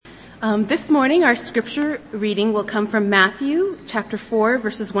This morning, our scripture reading will come from Matthew chapter 4,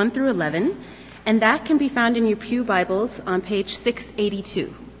 verses 1 through 11, and that can be found in your pew Bibles on page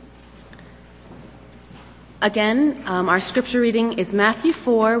 682. Again, our scripture reading is Matthew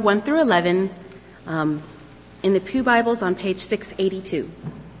 4, 1 through 11, in the pew Bibles on page 682.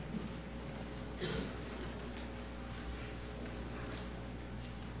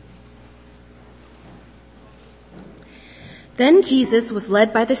 Then Jesus was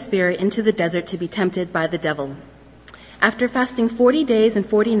led by the Spirit into the desert to be tempted by the devil. After fasting 40 days and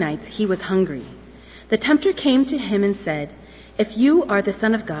 40 nights, he was hungry. The tempter came to him and said, "If you are the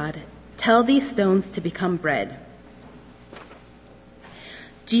Son of God, tell these stones to become bread."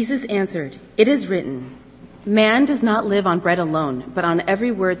 Jesus answered, "It is written, man does not live on bread alone, but on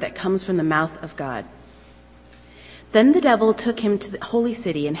every word that comes from the mouth of God." Then the devil took him to the holy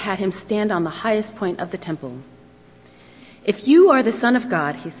city and had him stand on the highest point of the temple. "If you are the Son of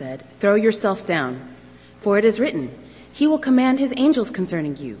God," he said, "throw yourself down. For it is written, he will command his angels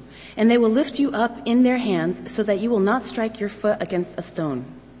concerning you, and they will lift you up in their hands so that you will not strike your foot against a stone."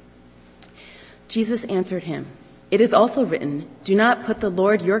 Jesus answered him, "It is also written, do not put the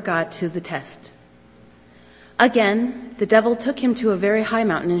Lord your God to the test." Again, the devil took him to a very high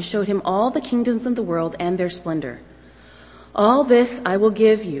mountain and showed him all the kingdoms of the world and their splendor. "All this I will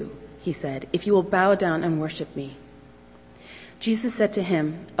give you," he said, "if you will bow down and worship me." Jesus said to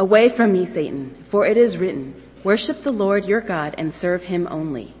him, "Away from me, Satan, for it is written, worship the Lord your God and serve him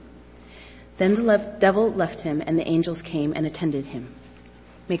only." Then the devil left him, and the angels came and attended him.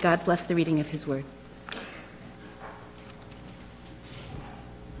 May God bless the reading of his word.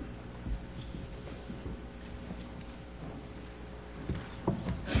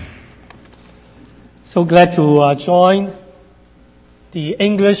 So glad to join the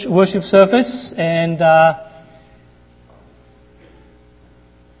English worship service, and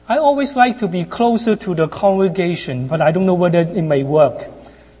I always like to be closer to the congregation, but I don't know whether it may work.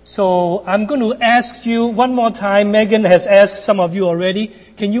 So I'm going to ask you one more time. Megan has asked some of you already.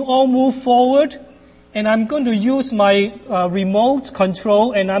 Can you all move forward? And I'm going to use my remote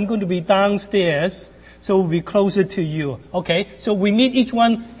control, and I'm going to be downstairs, so we'll be closer to you. Okay? So we meet each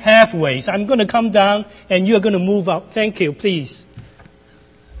one halfway. So I'm going to come down, and you're going to move up. Thank you, please.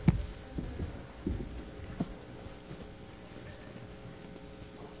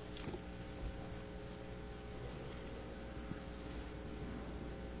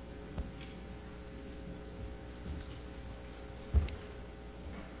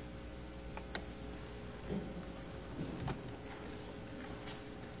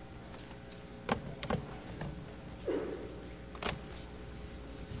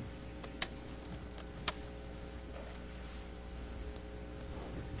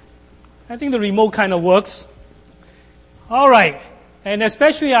 I think the remote kind of works. All right. And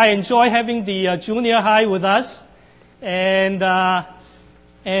especially I enjoy having the junior high with us. And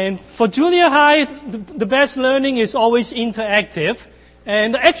for junior high, the best learning is always interactive.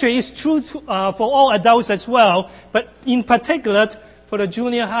 And actually it's true for all adults as well, but in particular for the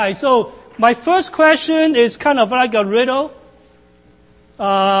junior high. So my first question is kind of like a riddle.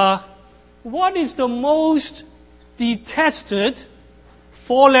 What is the most detested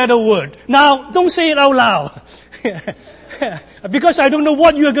four-letter word? Now, don't say it out loud. Because I don't know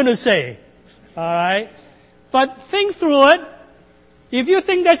what you're going to say. Alright? But think through it. If you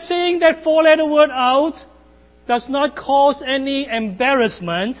think that saying that four-letter word out does not cause any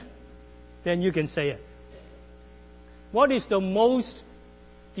embarrassment, then you can say it. What is the most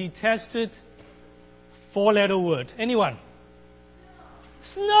detested four-letter word? Anyone?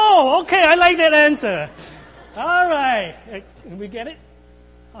 Snow! Okay, I like that answer. Alright. Can we get it?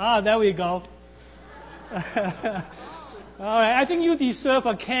 There we go. All right, I think you deserve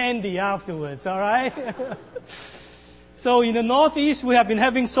a candy afterwards, all right? So in the Northeast, we have been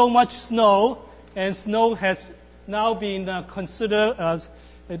having so much snow, and snow has now been considered as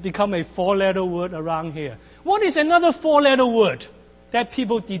become a four-letter word around here. What is another four-letter word that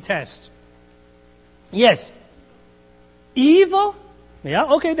people detest? Yes. Evil? Yeah,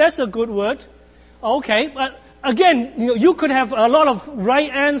 okay, that's a good word. Okay, but again, you could have a lot of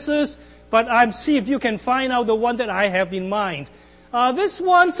right answers, but I'll see if you can find out the one that I have in mind. This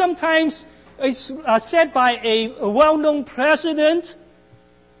one sometimes is said by a well-known president.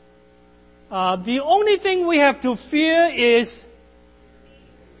 The only thing we have to fear is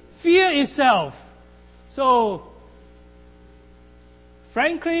fear itself. So,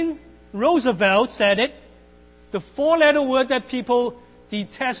 Franklin Roosevelt said it. The four-letter word that people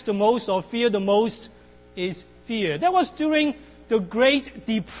detest the most or fear the most is fear. That was during the Great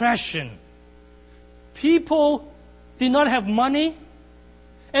Depression. People did not have money,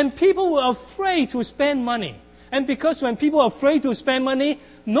 And people were afraid to spend money. And because when people are afraid to spend money,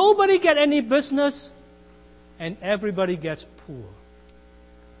 nobody get any business, and everybody gets poor.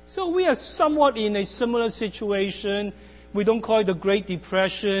 So we are somewhat in a similar situation. We don't call it the Great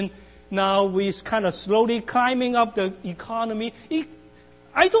Depression. Now we're kind of slowly climbing up the economy.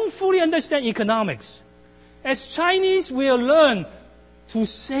 I don't fully understand economics. As Chinese, we learn to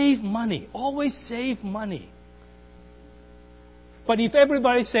save money, always save money. But if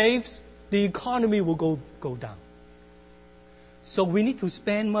everybody saves, the economy will go down. So we need to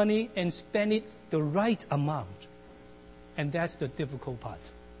spend money and spend it the right amount. And that's the difficult part.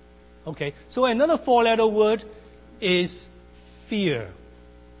 Okay, so another 4-letter word is fear.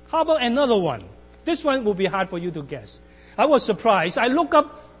 How about another one? This one will be hard for you to guess. I was surprised. I looked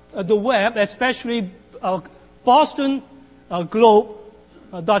up the web, especially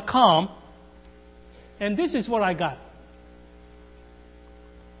BostonGlobe.com, and this is what I got.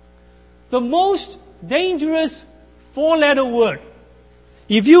 The most dangerous 4-letter word.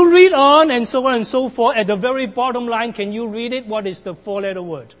 If you read on and so on and so forth, at the very bottom line, can you read it? What is the 4-letter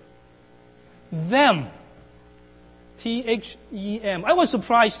word? Them. T-H-E-M. I was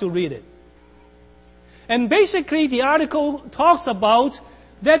surprised to read it. And basically, the article talks about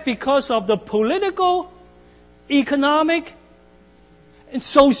that because of the political, economic, and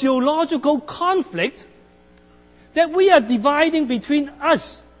sociological conflict, that we are dividing between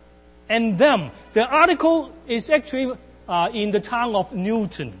us and them. The article is actually in the town of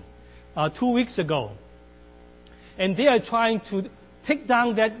Newton 2 weeks ago. And they are trying to take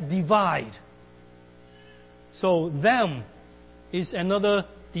down that divide. So them is another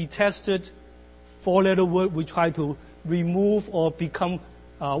detested 4-letter word we try to remove or become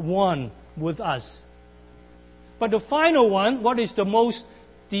one with us. But the final one, what is the most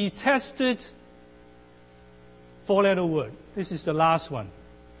detested 4-letter word? This is the last one.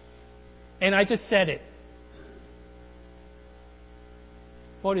 And I just said it.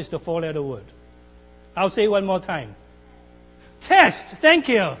 What is the 4-letter word? I'll say it one more time. Test. Thank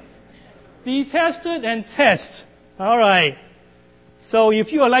you. Detested and test. All right. So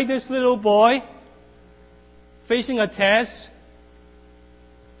if you are like this little boy facing a test,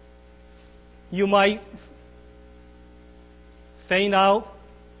 you might faint out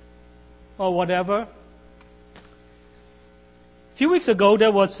or whatever. A few weeks ago,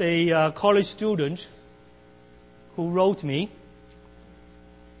 there was a college student who wrote me,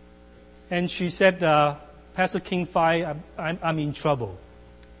 and she said, Pastor King Fai, I'm in trouble.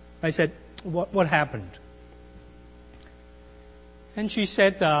 I said, what happened? And she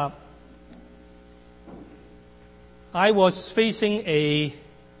said, I was facing a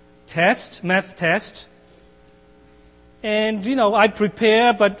test, math test, and, I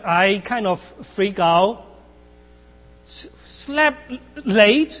prepare, but I kind of freak out, slept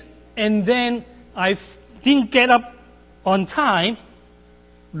late, and then I didn't get up on time,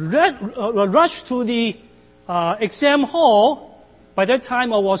 rushed to the exam hall. By that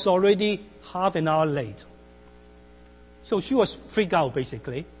time, I was already half an hour late. So she was freaked out,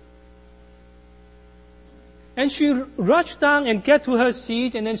 basically. And she rushed down and get to her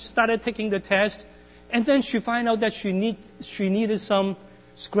seat and then started taking the test. And then she found out that she needed some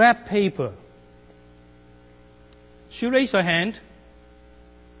scrap paper. She raised her hand.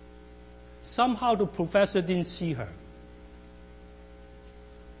 Somehow the professor didn't see her.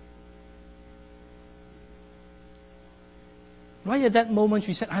 Right at that moment,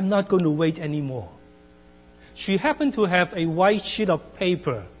 she said, I'm not going to wait anymore. She happened to have a white sheet of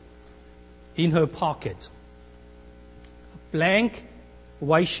paper in her pocket. A blank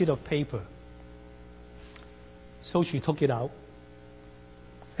white sheet of paper. So she took it out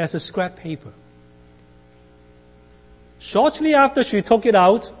as a scrap paper. Shortly after she took it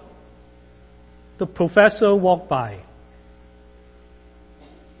out, the professor walked by.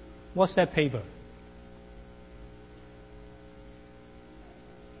 What's that paper?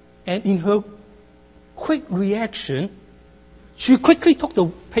 And in her quick reaction, she quickly took the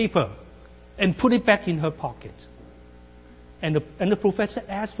paper and put it back in her pocket. And the professor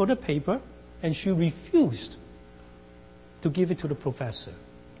asked for the paper, and she refused to give it to the professor.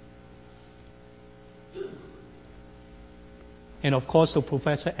 And of course, the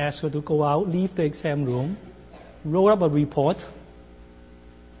professor asked her to go out, leave the exam room, wrote up a report,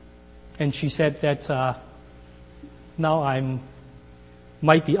 and she said that now I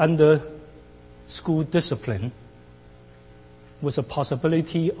might be under school discipline with a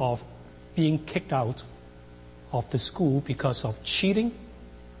possibility of being kicked out of the school because of cheating.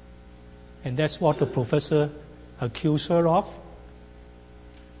 And that's what the professor accused her of.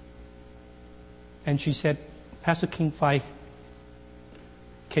 And she said, Pastor King Fai,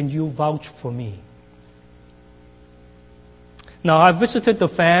 can you vouch for me? Now, I've visited the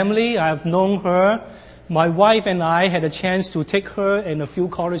family. I've known her. My wife and I had a chance to take her and a few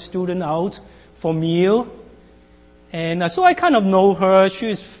college students out for meal. And so I kind of know her. She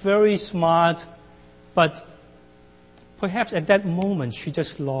is very smart. But perhaps at that moment, she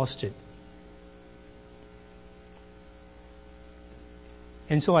just lost it.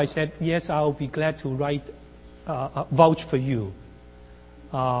 And so I said, yes, I'll be glad to vouch for you.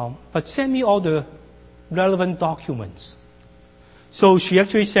 But send me all the relevant documents. So she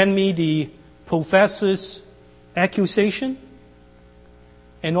actually sent me the professor's accusation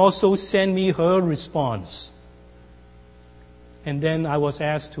and also sent me her response. And then I was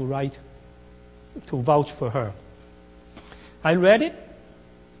asked to vouch for her. I read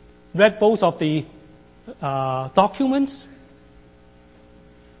both of the documents,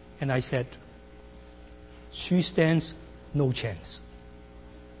 and I said, she stands no chance.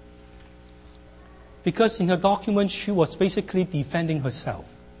 Because in her document, she was basically defending herself.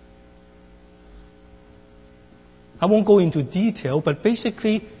 I won't go into detail, but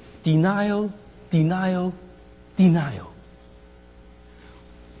basically denial.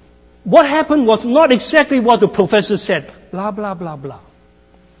 What happened was not exactly what the professor said. Blah, blah, blah, blah.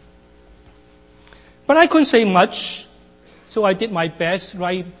 But I couldn't say much, so I did my best,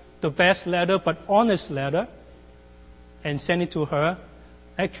 write the best letter, but honest letter, and send it to her.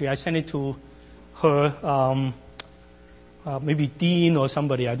 Actually, I sent it to her, maybe dean or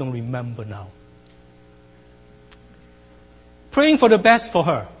somebody, I don't remember now. Praying for the best for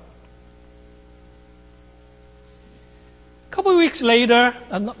her. A couple of weeks later,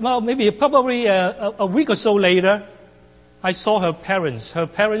 probably a week or so later, I saw her parents. Her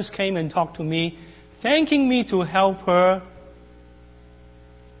parents came and talked to me, thanking me to help her.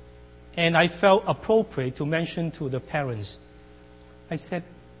 And I felt appropriate to mention to the parents. I said,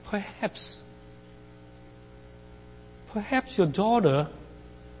 perhaps your daughter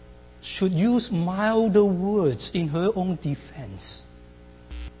should use milder words in her own defense.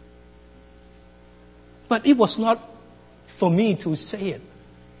 But it was not for me to say it.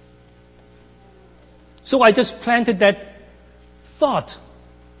 So I just planted that thought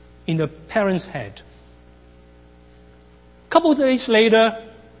in the parents' head. A couple of days later,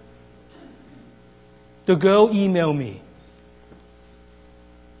 the girl emailed me.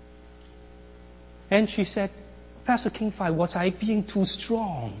 And she said, Pastor King Fai, was I being too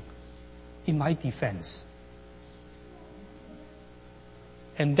strong in my defense?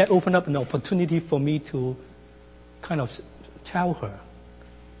 And that opened up an opportunity for me to kind of tell her.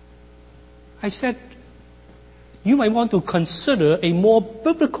 I said, you might want to consider a more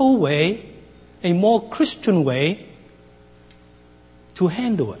biblical way, a more Christian way to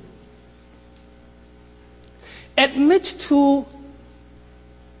handle it. Admit to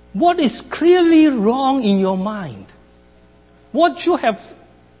what is clearly wrong in your mind. What you have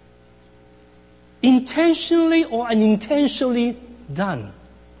intentionally or unintentionally done.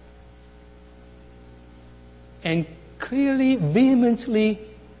 And clearly, vehemently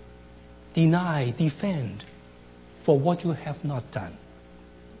defend for what you have not done.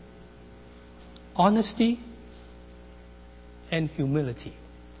 Honesty and humility.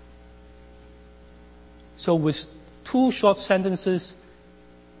 So with 2 short sentences,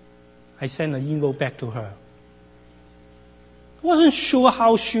 I sent an email back to her. I wasn't sure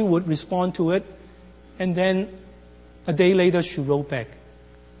how she would respond to it. And then a day later, she wrote back,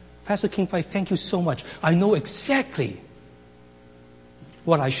 Pastor King Fai, thank you so much. I know exactly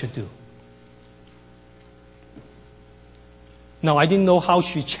what I should do. Now, I didn't know how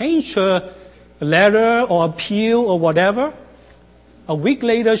she changed her letter or appeal or whatever. A week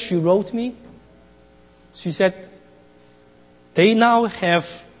later, she wrote me. She said, they now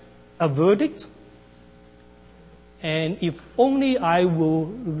have a verdict, and if only I will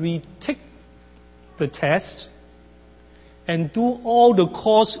retake the test and do all the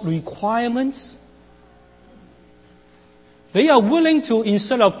course requirements, they are willing to,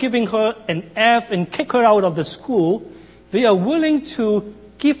 instead of giving her an F and kick her out of the school, they are willing to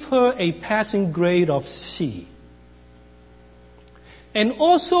give her a passing grade of C. And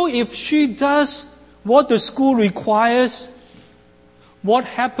also, if she does what the school requires, what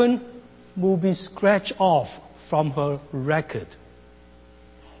happened will be scratched off from her record.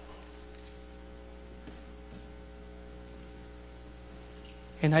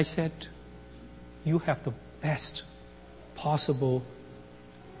 And I said, you have the best possible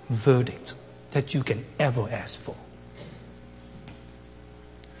verdict that you can ever ask for.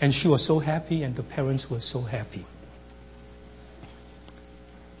 And she was so happy, and the parents were so happy.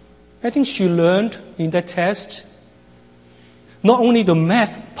 I think she learned in that test not only the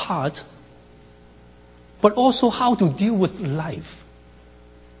math part, but also how to deal with life.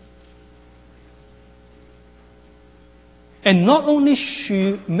 And not only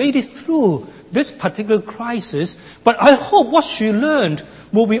she made it through this particular crisis, but I hope what she learned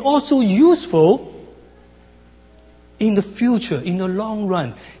will be also useful in the future, in the long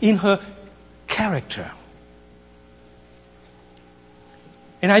run, in her character.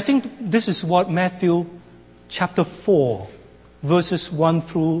 And I think this is what Matthew chapter 4, verses 1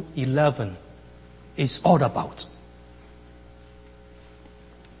 through 11 is all about.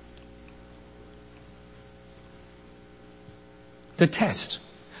 The test.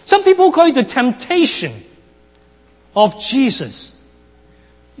 Some people call it the temptation of Jesus.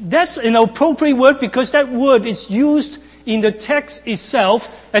 That's an appropriate word because that word is used in the text itself,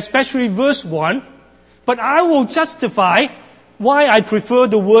 especially verse 1. But I will justify why I prefer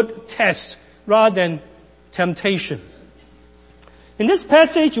the word test rather than temptation. In this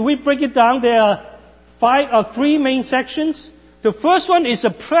passage, we break it down. There are three main sections. The first one is a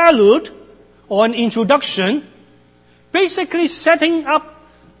prelude or an introduction, basically setting up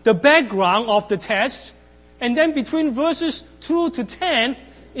the background of the test. And then between verses 2 to 10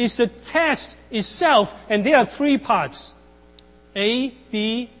 is the test itself. And there are three parts: A,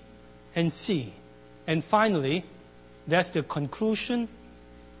 B, and C. And finally, that's the conclusion,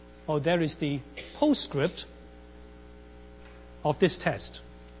 or there is the postscript of this test.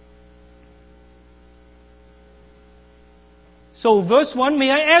 So verse 1,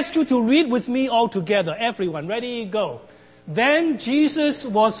 may I ask you to read with me all together, everyone. Ready, go. Then Jesus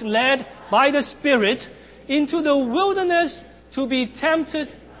was led by the Spirit into the wilderness to be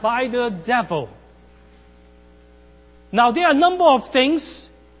tempted by the devil. Now there are a number of things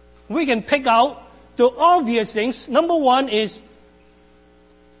we can pick out. The obvious things. Number one is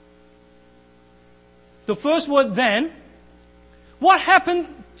the first word then. What happened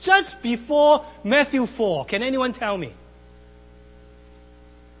just before Matthew 4? Can anyone tell me?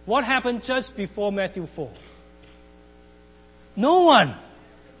 What happened just before Matthew 4? No one.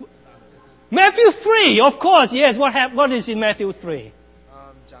 Matthew 3, of course, yes. What is in Matthew 3?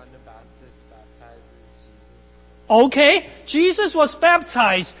 John the Baptist baptizes Jesus. Okay, Jesus was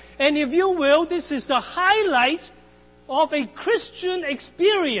baptized. And if you will, this is the highlight of a Christian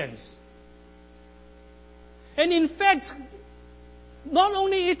experience. And in fact, not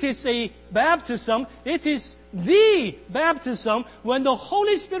only it is a baptism, it is the baptism when the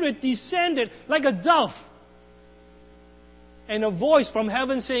Holy Spirit descended like a dove. And a voice from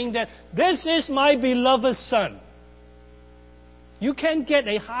heaven saying that, this is my beloved Son. You can't get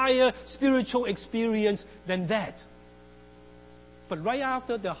a higher spiritual experience than that. But right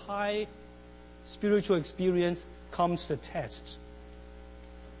after the high spiritual experience comes the test.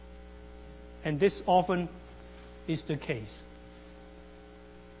 And this often is the case.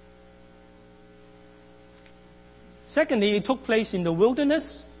 Secondly, it took place in the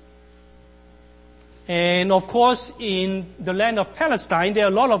wilderness. And of course, in the land of Palestine, there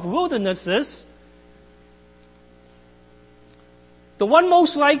are a lot of wildernesses. The one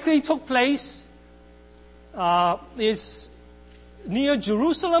most likely took place is near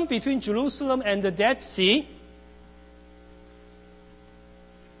Jerusalem, between Jerusalem and the Dead Sea.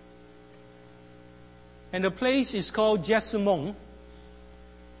 And the place is called Jessamon.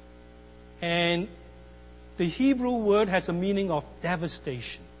 And the Hebrew word has a meaning of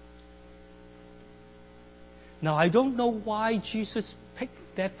devastation. Now, I don't know why Jesus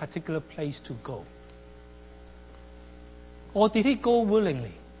picked that particular place to go. Or did he go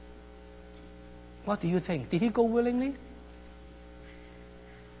willingly? What do you think? Did he go willingly?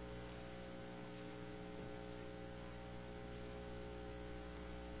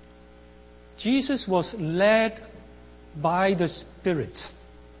 Jesus was led by the Spirit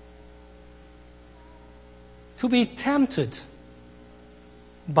to be tempted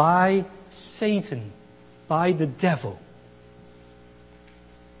by Satan, by the devil.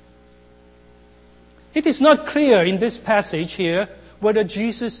 It is not clear in this passage here whether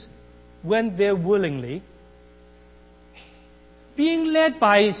Jesus went there willingly. Being led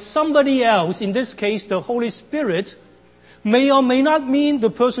by somebody else, in this case the Holy Spirit, may or may not mean the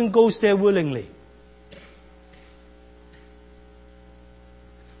person goes there willingly.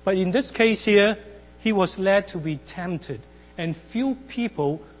 But in this case here, he was led to be tempted. And few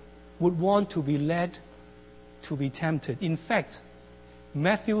people would want to be led to be tempted. In fact,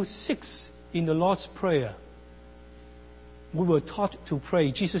 Matthew 6 in the Lord's Prayer, we were taught to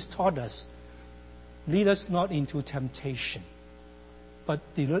pray. Jesus taught us, lead us not into temptation, but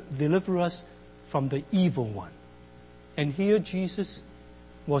deliver us from the evil one. And here Jesus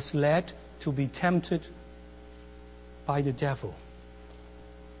was led to be tempted by the devil.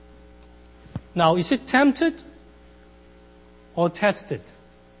 Now, is it tempted or tested?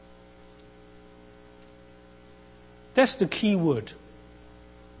 That's the key word.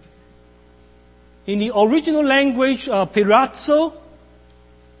 In the original language, peirazo,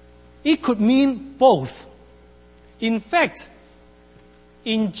 it could mean both. In fact,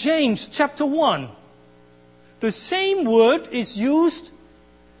 in James chapter 1, the same word is used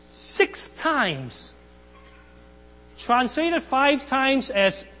 6 times. Translated 5 times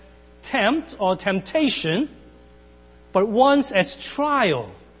as tempt or temptation, but once as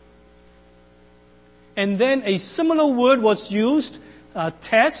trial. And then a similar word was used,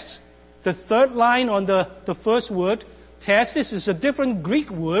 test, the third line on the first word. Test, this is a different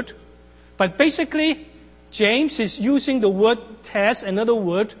Greek word, but basically James is using the word test, another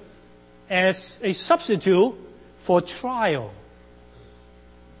word, as a substitute for trial.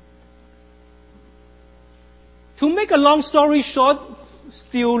 To make a long story short,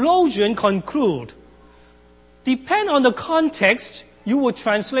 theologians conclude, depend on the context, you will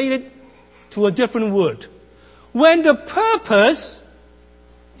translate it to a different word. When the purpose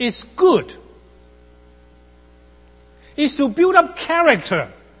is good, is to build up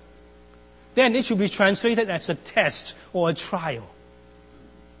character, then it should be translated as a test or a trial.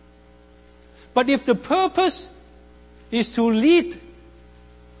 But if the purpose is to lead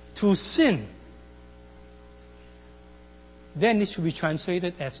to sin, then it should be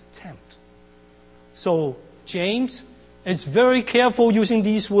translated as tempt. So James is very careful using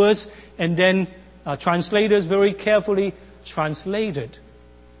these words, and then translators very carefully translated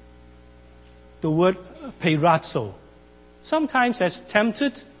the word peirazo, sometimes as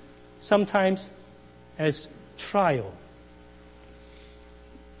tempted, sometimes as trial.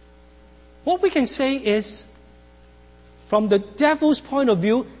 What we can say is, from the devil's point of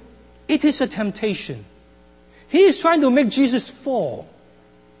view, it is a temptation. He is trying to make Jesus fall.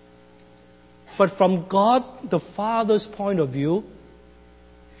 But from God the Father's point of view,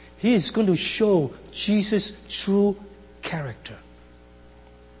 He is going to show Jesus' true character.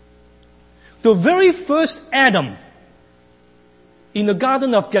 The very first Adam in the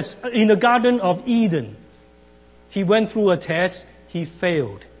Garden of Eden, he went through a test, he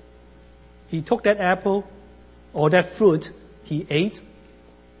failed. He took that apple or that fruit, he ate,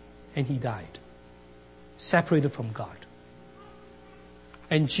 and he died, separated from God.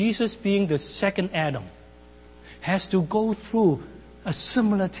 And Jesus, being the second Adam, has to go through a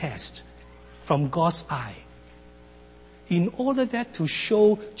similar test from God's eye, in order that to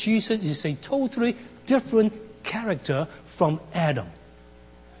show Jesus is a totally different character from Adam.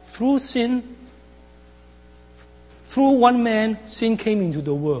 Through sin, through one man, sin came into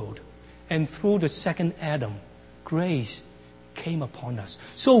the world. And through the second Adam, grace came upon us.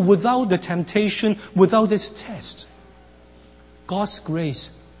 So without the temptation, without this test, God's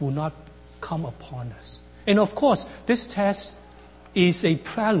grace will not come upon us. And of course, this test is a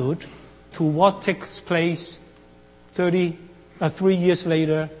prelude to what takes place 3 years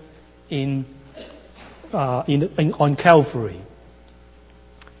later on Calvary.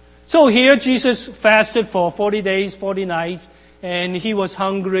 So here Jesus fasted for 40 days, 40 nights, and he was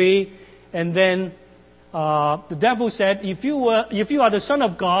hungry. And then the devil said, if you are the Son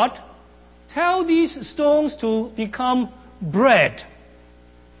of God, tell these stones to become bread.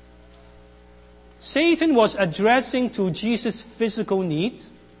 Satan was addressing to Jesus' physical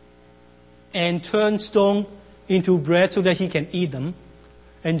needs and turned stone into bread so that he can eat them.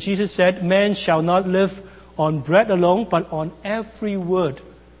 And Jesus said, man shall not live on bread alone, but on every word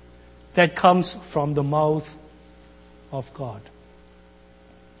that comes from the mouth of God.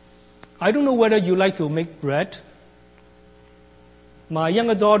 I don't know whether you like to make bread. My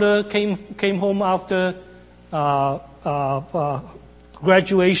younger daughter came home after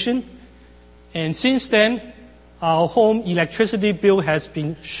graduation, and since then, our home electricity bill has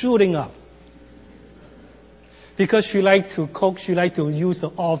been shooting up. Because she likes to cook, she likes to use the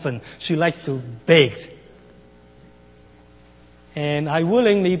oven, she likes to bake. And I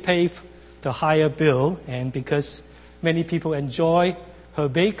willingly pay the higher bill, and because many people enjoy her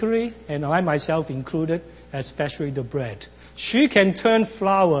bakery, and I myself included, especially the bread. She can turn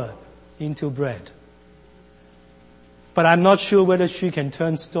flour into bread. But I'm not sure whether she can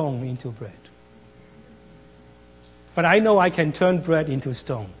turn stone into bread. But I know I can turn bread into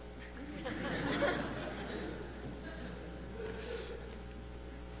stone.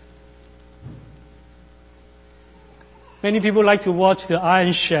 Many people like to watch the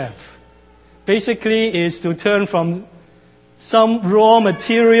Iron Chef. Basically, is to turn from some raw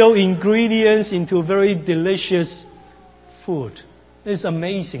material ingredients into very delicious food. It's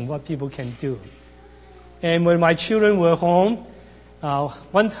amazing what people can do. And when my children were home,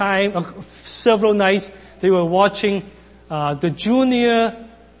 one time, several nights, they were watching the Junior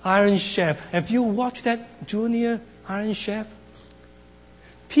Iron Chef. Have you watched that Junior Iron Chef?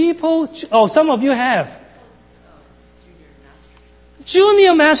 Some of you have.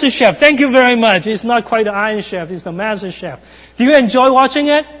 Junior Master Chef. Thank you very much. It's not quite the Iron Chef, it's the Master Chef. Do you enjoy watching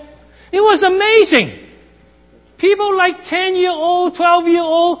it? It was amazing. People like 10-year-old,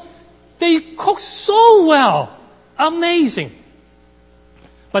 12-year-old, they cook so well. Amazing.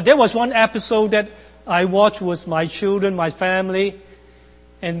 But there was one episode that I watched with my children, my family,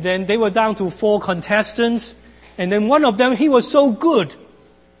 and then they were down to 4 contestants, and then one of them, he was so good.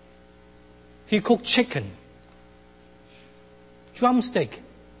 He cooked chicken, drumstick,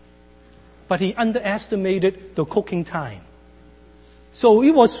 but he underestimated the cooking time. So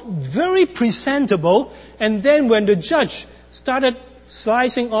it was very presentable, and then when the judge started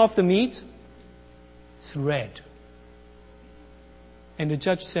slicing off the meat, it's red. And the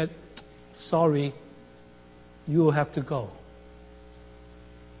judge said, sorry, you will have to go.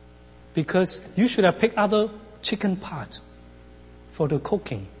 Because you should have picked other chicken parts for the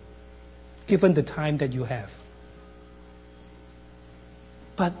cooking, given the time that you have.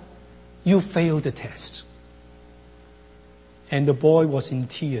 But you failed the test. And the boy was in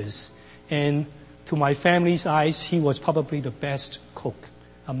tears. And to my family's eyes, he was probably the best cook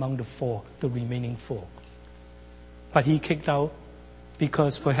among the remaining 4. But he kicked out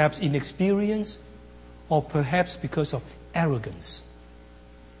because perhaps inexperience or perhaps because of arrogance.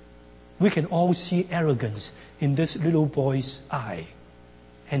 We can all see arrogance in this little boy's eye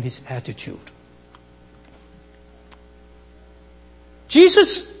and his attitude.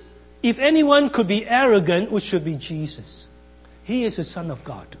 Jesus, if anyone could be arrogant, it should be Jesus. He is the Son of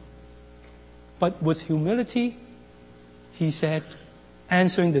God. But with humility, he said,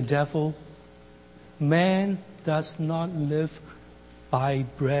 answering the devil, man does not live by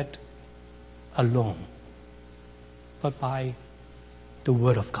bread alone, but by the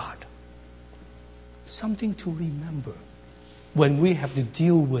Word of God. Something to remember when we have to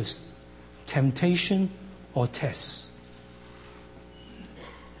deal with temptation or tests.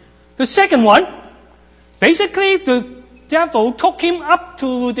 The second one, basically the devil took him up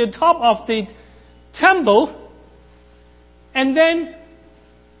to the top of the temple and then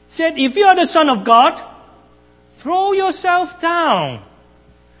said, if you are the Son of God, throw yourself down.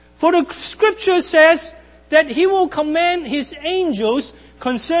 For the scripture says that he will command his angels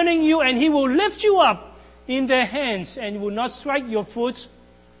concerning you and he will lift you up in their hands and you will not strike your foot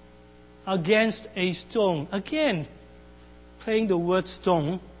against a stone. Again, playing the word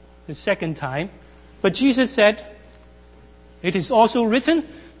stone the second time. But Jesus said, it is also written,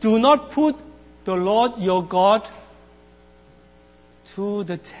 do not put the Lord your God to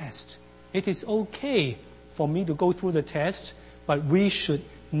the test. It is okay for me to go through the test, but we should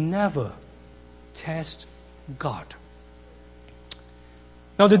never test God.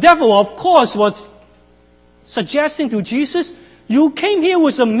 Now the devil, of course, was suggesting to Jesus, you came here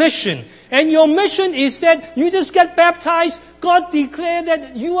with a mission, and your mission is that you just get baptized. God declared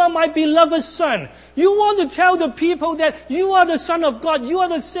that you are my beloved Son. You want to tell the people that you are the Son of God, you are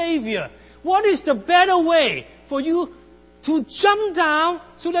the Savior. What is the better way for you to jump down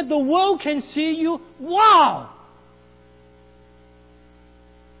so that the world can see you? Wow!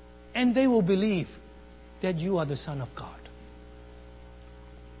 And they will believe that you are the Son of God.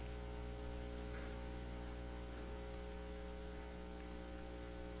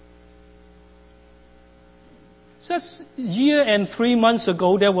 Just a year and 3 months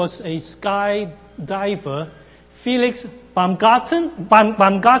ago, there was a skydiver, Felix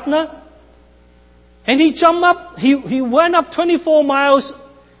Baumgartner, and he jumped up, he went up 24 miles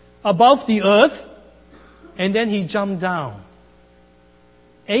above the earth, and then he jumped down.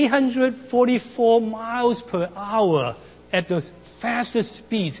 844 miles per hour at the fastest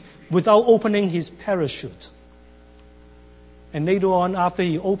speed without opening his parachute. And later on, after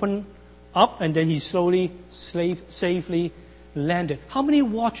he opened up and then he slowly, safely landed. How many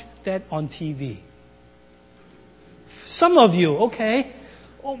watched that on TV? Some of you, okay.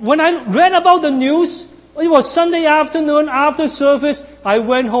 When I read about the news, it was Sunday afternoon after service, I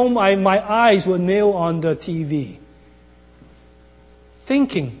went home, my eyes were nailed on the TV.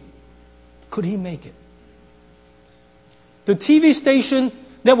 Thinking, could he make it? The TV station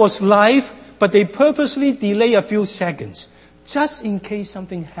that was live, but they purposely delay a few seconds. Just in case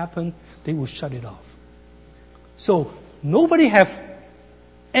something happened, they will shut it off. So nobody have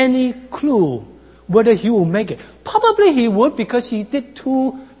any clue whether he will make it. Probably he would because he did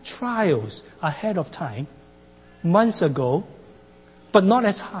 2 trials ahead of time, months ago, but not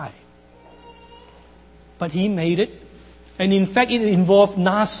as high. But he made it. And in fact, it involved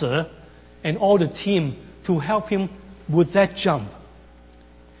NASA and all the team to help him with that jump.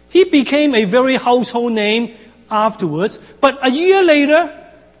 He became a very household name afterwards, but a year later,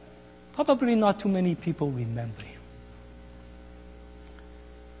 probably not too many people remember him.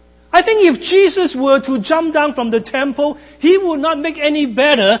 I think if Jesus were to jump down from the temple, he would not make any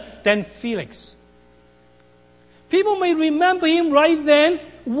better than Felix. People may remember him right then,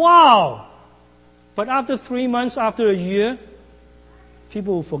 wow! But after 3 months, after a year,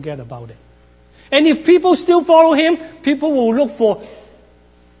 people will forget about it. And if people still follow him, people will look for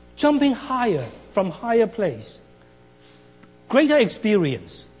jumping higher, from higher place. Greater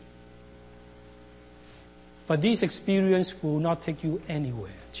experience. But this experience will not take you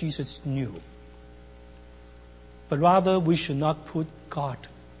anywhere. Jesus knew. But rather, we should not put God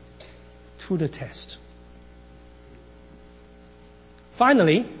to the test.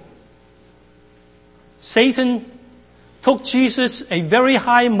 Finally, Satan took Jesus a very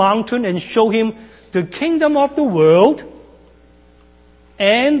high mountain and showed him the kingdom of the world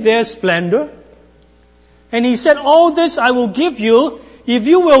and their splendor. And he said, all this I will give you if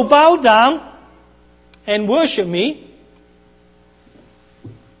you will bow down and worship me.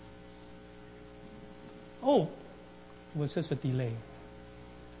 Oh, was this a delay?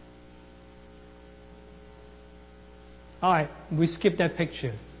 All right, we skipped that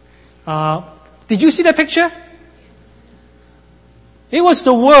picture. Did you see that picture? It was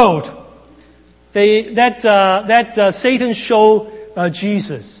the world that Satan showed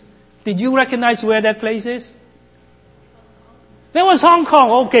Jesus. Did you recognize where that place is? That was Hong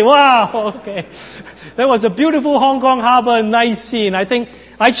Kong. Okay, wow, okay. That was a beautiful Hong Kong harbor, nice scene. I think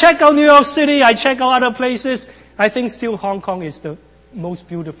I checked out New York City, I checked out other places. I think still Hong Kong is the most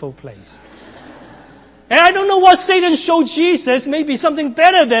beautiful place. And I don't know what Satan showed Jesus, maybe something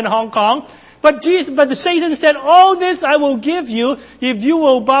better than Hong Kong. But Satan said, all this I will give you if you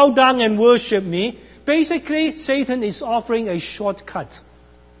will bow down and worship me. Basically, Satan is offering a shortcut.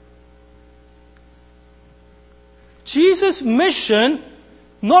 Jesus' mission,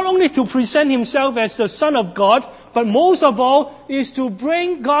 not only to present himself as the Son of God, but most of all, is to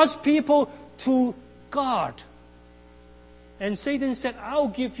bring God's people to God. And Satan said, I'll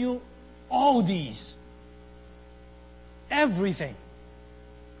give you all these. Everything.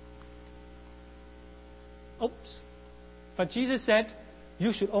 Oops. But Jesus said,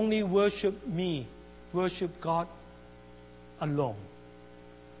 you should only worship me, worship God alone.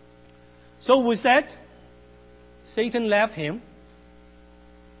 So with that, Satan left him,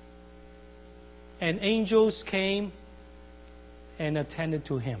 and angels came and attended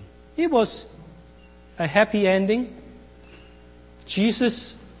to him. It was a happy ending.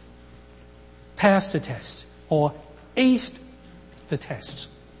 Jesus passed the test, or aced the test.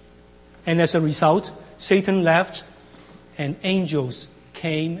 And as a result, Satan left, and angels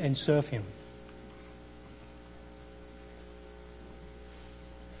came and served him.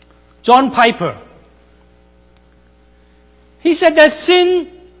 John Piper, he said that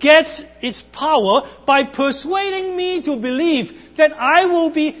sin gets its power by persuading me to believe that I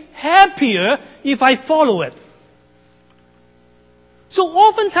will be happier if I follow it. So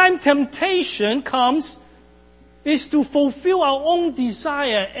oftentimes temptation comes is to fulfill our own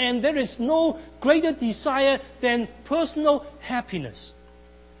desire, and there is no greater desire than personal happiness.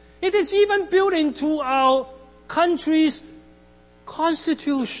 It is even built into our country's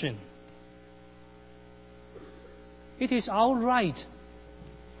constitution. It is our right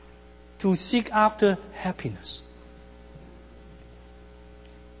to seek after happiness.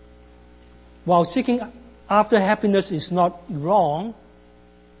 While seeking after happiness is not wrong,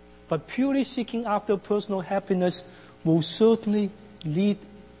 but purely seeking after personal happiness will certainly lead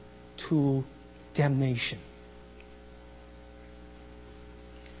to damnation.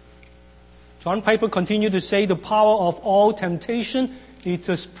 John Piper continued to say, the power of all temptation is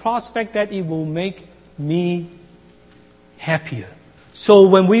the prospect that it will make me happier. So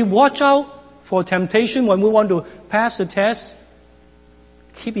when we watch out for temptation, when we want to pass the test,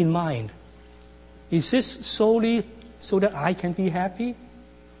 keep in mind, is this solely so that I can be happy?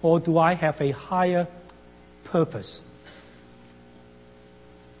 Or do I have a higher purpose?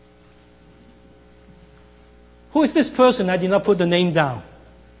 Who is this person? I did not put the name down.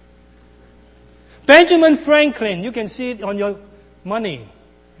 Benjamin Franklin. You can see it on your money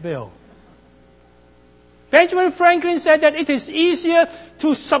bill. Benjamin Franklin said that it is easier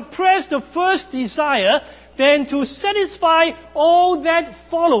to suppress the first desire than to satisfy all that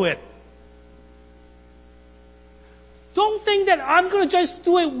follow it. Don't think that I'm going to just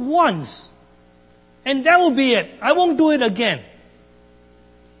do it once and that will be it. I won't do it again.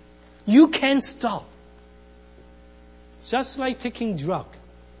 You can't stop. Just like taking drug.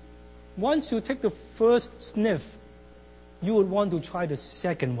 Once you take the first sniff, you would want to try the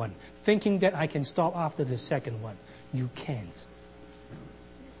second one, thinking that I can stop after the second one. You can't.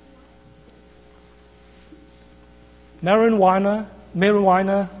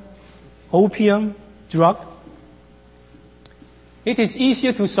 Marijuana, opium, drug. It is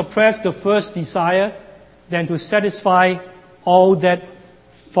easier to suppress the first desire than to satisfy all that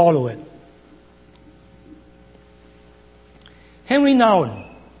follow it. Henry Nouwen,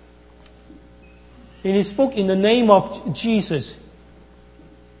 in his book In the Name of Jesus,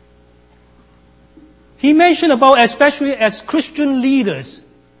 he mentioned about, especially as Christian leaders,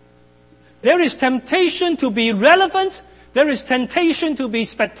 there is temptation to be relevant, there is temptation to be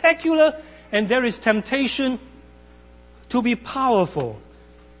spectacular, and there is temptation to be powerful.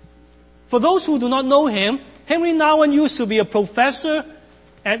 For those who do not know him, Henry Nouwen used to be a professor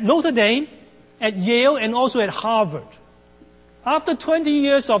at Notre Dame, at Yale, and also at Harvard. After 20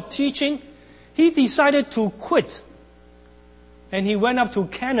 years of teaching, he decided to quit. And he went up to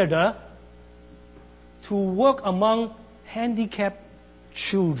Canada to work among handicapped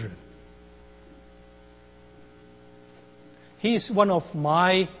children. He is one of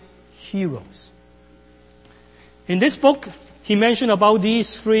my heroes. In this book, he mentioned about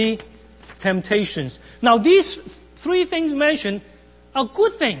these 3 temptations. Now, these 3 things mentioned are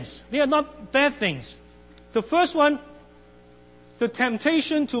good things. They are not bad things. The first one, the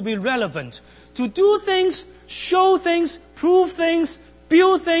temptation to be relevant, to do things, show things, prove things,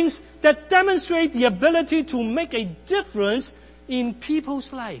 build things that demonstrate the ability to make a difference in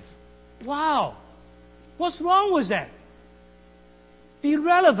people's life. Wow! What's wrong with that? Be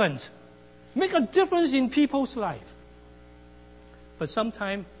relevant. Make a difference in people's life. But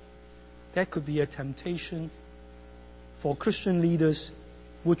sometimes that could be a temptation for Christian leaders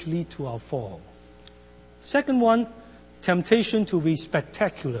which lead to our fall. Second one, temptation to be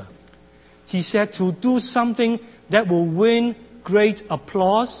spectacular. He said to do something that will win great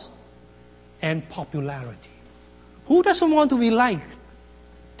applause and popularity. Who doesn't want to be liked,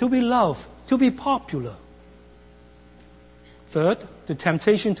 to be loved, to be popular? Third, the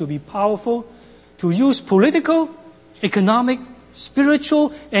temptation to be powerful, to use political, economic,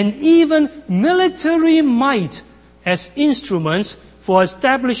 spiritual, and even military might as instruments for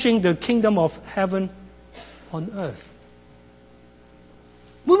establishing the kingdom of heaven on earth.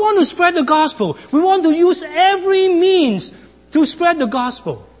 We want to spread the gospel. We want to use every means to spread the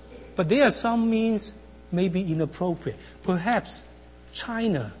gospel. But there are some means may be inappropriate. Perhaps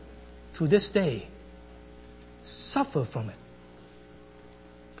China, to this day, suffer from it.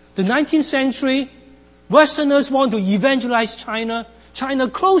 The 19th century, Westerners want to evangelize China. China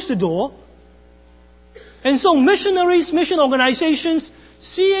closed the door. And so missionaries, mission organizations,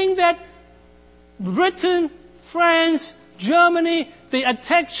 seeing that Britain, France, Germany, they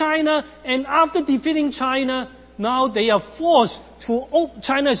attack China, and after defeating China, now China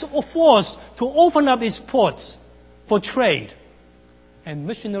is forced to open up its ports for trade. And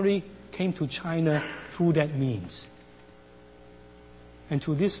missionary came to China through that means. And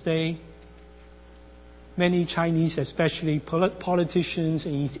to this day, many Chinese, especially politicians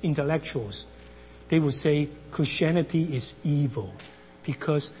and intellectuals, they would say Christianity is evil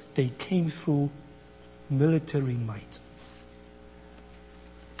because they came through military might.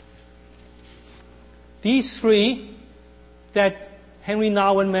 These 3 that Henry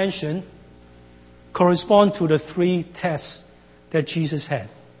Nouwen mentioned correspond to the 3 tests that Jesus had.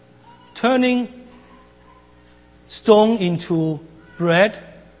 Turning stone into bread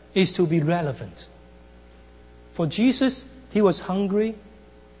is to be relevant. For Jesus, he was hungry.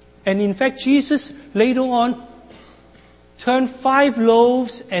 And in fact, Jesus later on turned 5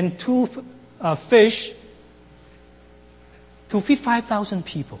 loaves and 2 fish to feed 5,000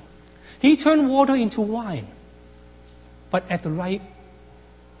 people. He turned water into wine, but at the right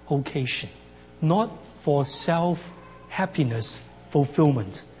occasion, not for self-happiness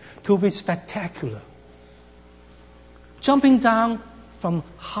fulfillment, to be spectacular. Jumping down from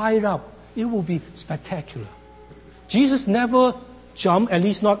high up, it will be spectacular. Jesus never jumped, at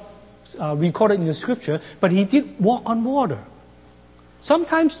least not recorded in the scripture, but he did walk on water.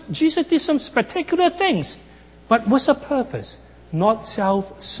 Sometimes Jesus did some spectacular things, but what's the purpose? Not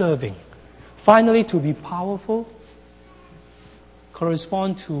self-serving. Finally, to be powerful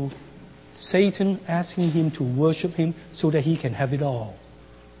correspond to Satan asking him to worship him so that he can have it all.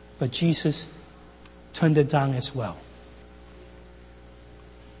 But Jesus turned it down as well.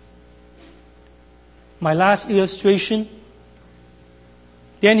 My last illustration,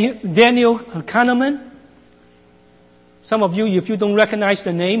 Daniel Kahneman. Some of you, if you don't recognize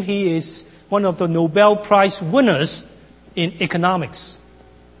the name, he is one of the Nobel Prize winners in economics.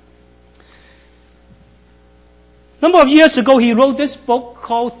 A number of years ago, he wrote this book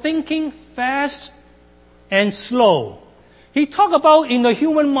called Thinking Fast and Slow. He talked about in the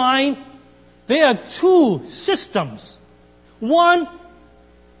human mind, there are two systems. One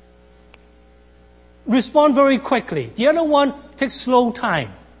responds very quickly. The other one takes slow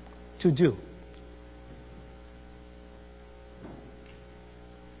time to do.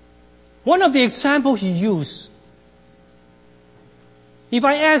 One of the examples he used, if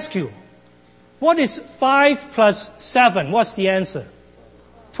I ask you, what is 5 plus 7? What's the answer?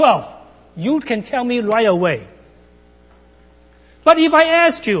 12. You can tell me right away. But if I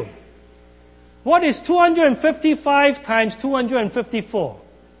ask you, what is 255 times 254?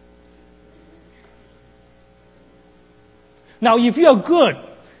 Now, if you are good,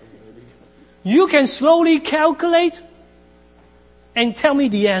 you can slowly calculate and tell me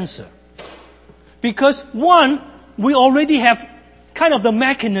the answer. Because one, we already have kind of the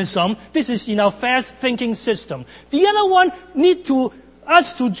mechanism. This is in our fast thinking system. The other one need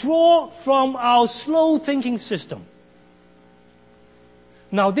us to draw from our slow thinking system.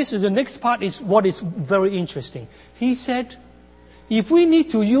 Now this is the next part is what is very interesting. He said, if we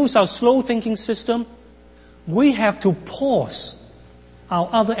need to use our slow thinking system, we have to pause our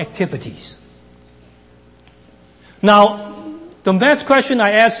other activities. Now, the math question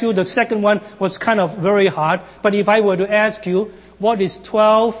I asked you, the second one was kind of very hard, but if I were to ask you, what is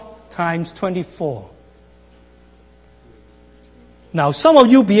 12 times 24? Now, some of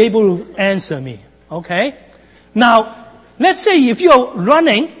you be able to answer me, okay? Now, let's say if you're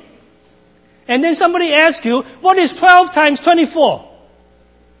running, and then somebody asks you, what is 12 times 24?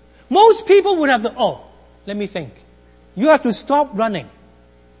 Most people would have let me think. You have to stop running,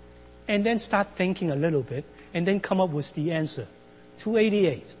 and then start thinking a little bit, and then come up with the answer,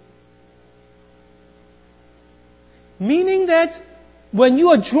 288. Meaning that when you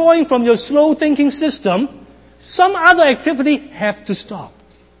are drawing from your slow thinking system, some other activity have to stop.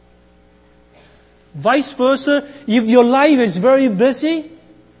 Vice versa, if your life is very busy,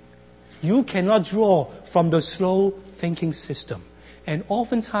 you cannot draw from the slow thinking system. And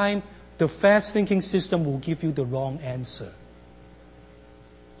oftentimes, the fast thinking system will give you the wrong answer.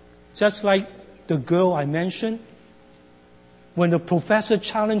 Just like the girl I mentioned, when the professor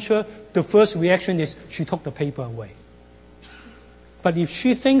challenged her, the first reaction is she took the paper away. But if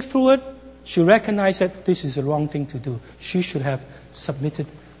she thinks through it, she recognized that this is the wrong thing to do. She should have submitted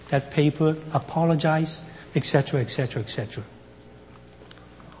that paper, apologized, etc., etc., etc.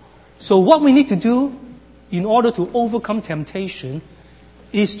 So what we need to do in order to overcome temptation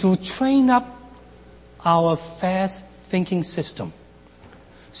is to train up our fast thinking system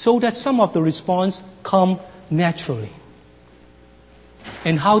so that some of the response come naturally.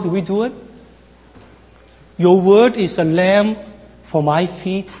 And how do we do it? Your word is a lamp for my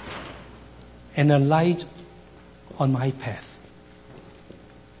feet and a light on my path.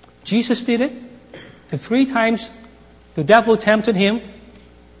 Jesus did it. The 3 times the devil tempted him,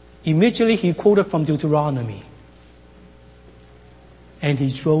 immediately he quoted from Deuteronomy. And he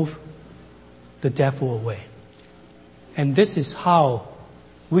drove the devil away. And this is how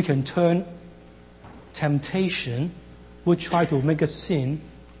we can turn temptation, which try to make us sin,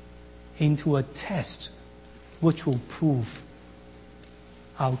 into a test which will prove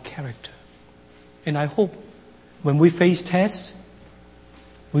our character. And I hope when we face tests,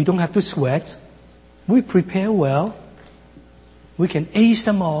 we don't have to sweat. We prepare well. We can ace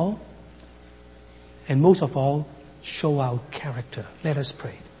them all. And most of all, show our character. Let us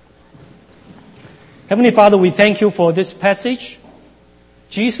pray. Heavenly Father, we thank you for this passage.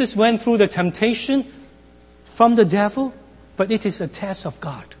 Jesus went through the temptation from the devil, but it is a test of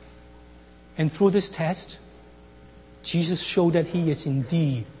God. And through this test, Jesus showed that He is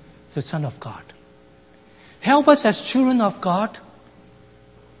indeed the Son of God. Help us as children of God.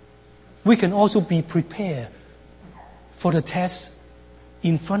 We can also be prepared for the tests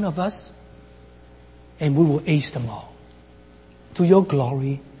in front of us, and we will ace them all. To your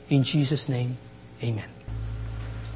glory, in Jesus' name, amen.